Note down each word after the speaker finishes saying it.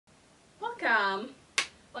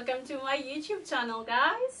welcome to my YouTube channel,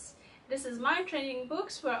 guys. This is my trending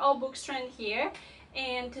books where all books trend here,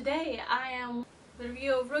 and today I am the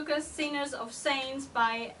review of Ruckus, Sinners of Saints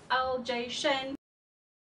by SHEN.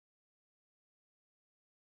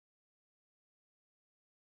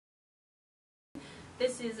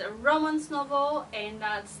 This is a romance novel, and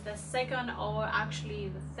that's the second or actually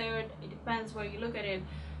the third, it depends where you look at it.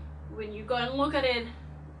 When you go and look at it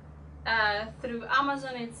through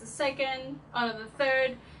Amazon, it's the second or the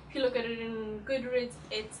third. If you look at it in Goodreads,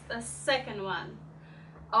 it's the second one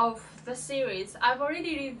of the series. I've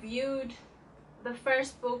already reviewed the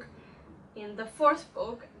first book and the fourth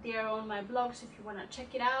book. They are on my blogs if you want to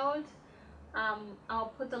check it out.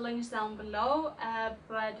 I'll put the links down below,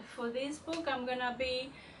 but for this book I'm gonna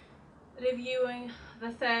be reviewing the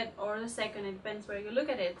third or the second, it depends where you look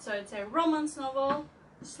at it. So it's a romance novel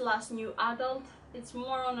slash new adult. It's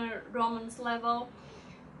more on a romance level,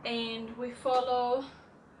 and we follow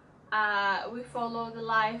the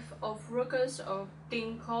life of Ruckus, of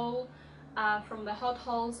Dean Cole, from the hot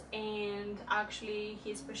holes, and actually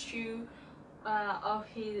his pursuit of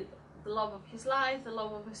the love of his life. The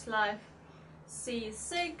love of his life, she is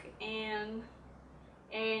sick, and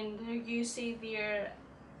you see their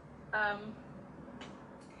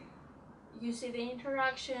you see the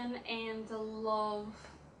interaction and the love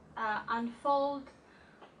unfold.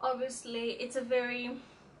 Obviously it's a very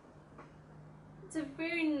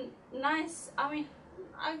nice, I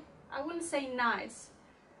wouldn't say nice,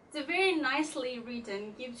 it's a very nicely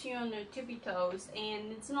written, gives you on your tippy toes,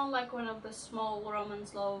 and it's not like one of the small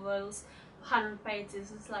romance novels 100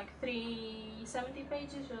 pages. It's like 370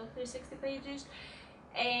 pages or 360 pages,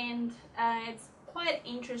 and it's quite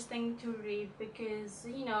interesting to read because,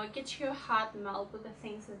 you know, it gets your heart melt with the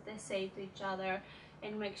things that they say to each other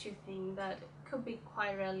and makes you think that it could be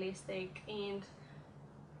quite realistic. And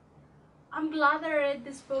I'm glad I read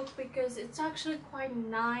this book because it's actually quite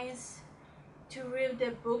nice to read a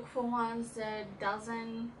book for once that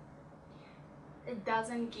doesn't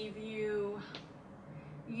give you,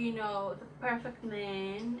 you know, the perfect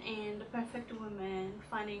man and the perfect woman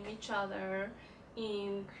finding each other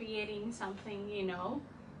in creating something, you know,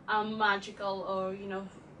 magical, or, you know,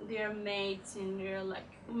 they're mates and they're like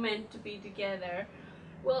meant to be together.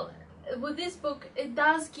 Well, with this book it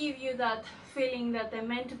does give you that feeling that they're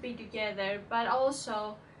meant to be together, but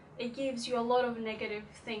also it gives you a lot of negative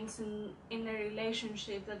things in the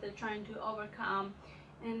relationship that they're trying to overcome,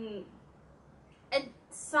 and it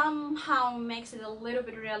somehow makes it a little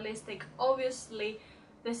bit realistic. Obviously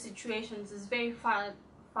the situations is very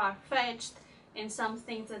far-fetched, and some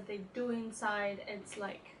things that they do inside, it's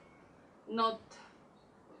like not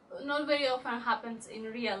very often happens in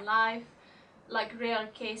real life. Like rare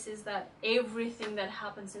cases that everything that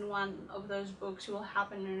happens in one of those books will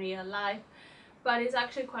happen in real life, but it's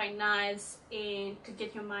actually quite nice to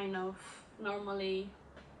get your mind off normally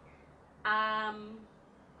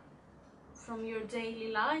from your daily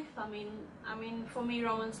life. I mean for me,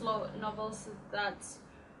 romance novels,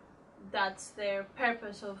 that's their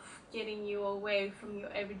purpose, of getting you away from your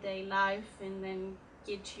everyday life and then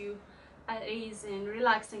get you at ease and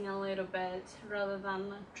relaxing a little bit, rather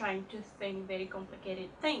than trying to think very complicated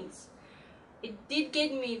things. It did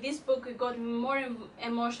get me, this book, it got me more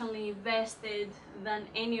emotionally invested than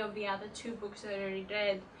any of the other two books that I already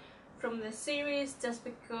read from the series, just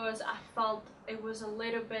because I felt it was a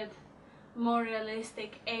little bit more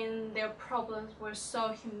realistic and their problems were so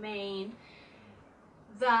humane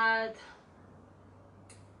that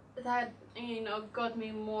you know, got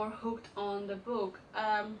me more hooked on the book.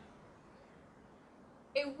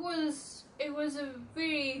 It was a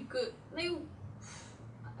very good,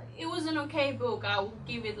 it was an okay book. I would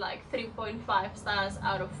give it like 3.5 stars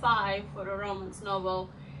out of 5 for a romance novel,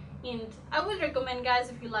 and I would recommend, guys,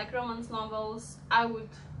 if you like romance novels, I would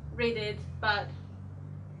read it. But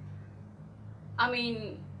I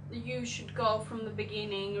mean, you should go from the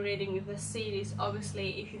beginning reading the series,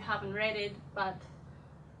 obviously, if you haven't read it, but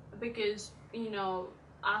because, you know,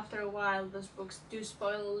 after a while those books do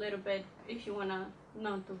spoil a little bit, if you wanna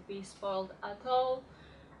not to be spoiled at all.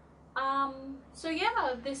 So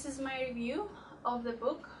yeah, this is my review of the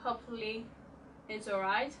book. Hopefully it's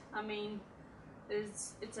alright. I mean,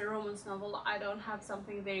 it's a romance novel. I don't have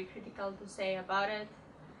something very critical to say about it,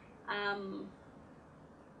 and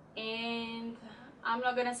I'm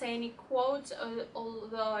not gonna say any quotes,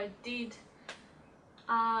 although I did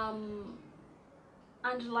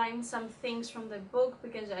underline some things from the book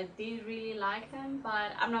because I did really like them,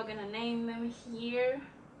 but I'm not gonna name them here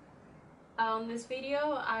on this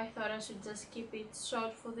video. I thought I should just keep it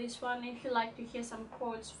short for this one. If you like to hear some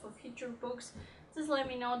quotes for future books, just let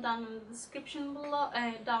me know down in the description below,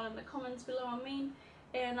 down in the comments below,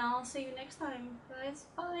 and I'll see you next time, guys.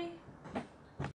 Bye.